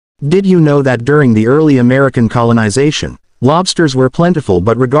Did you know that during the early American colonization, lobsters were plentiful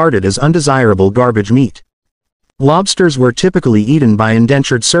but regarded as undesirable garbage meat? Lobsters were typically eaten by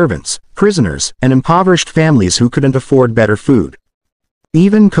indentured servants, prisoners, and impoverished families who couldn't afford better food.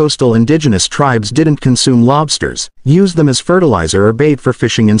 Even coastal indigenous tribes didn't consume lobsters, used them as fertilizer or bait for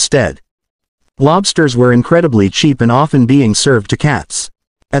fishing instead. Lobsters were incredibly cheap and often being served to cats.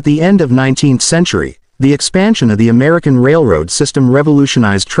 At the end of 19th century, the expansion of the American railroad system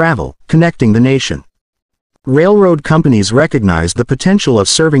revolutionized travel, connecting the nation. Railroad companies recognized the potential of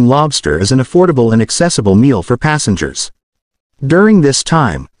serving lobster as an affordable and accessible meal for passengers. During this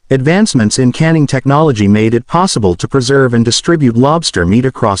time, advancements in canning technology made it possible to preserve and distribute lobster meat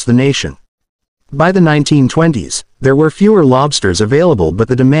across the nation. By the 1920s, there were fewer lobsters available, but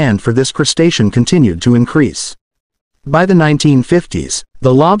the demand for this crustacean continued to increase. By the 1950s,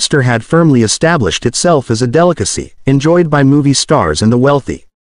 the lobster had firmly established itself as a delicacy, enjoyed by movie stars and the wealthy.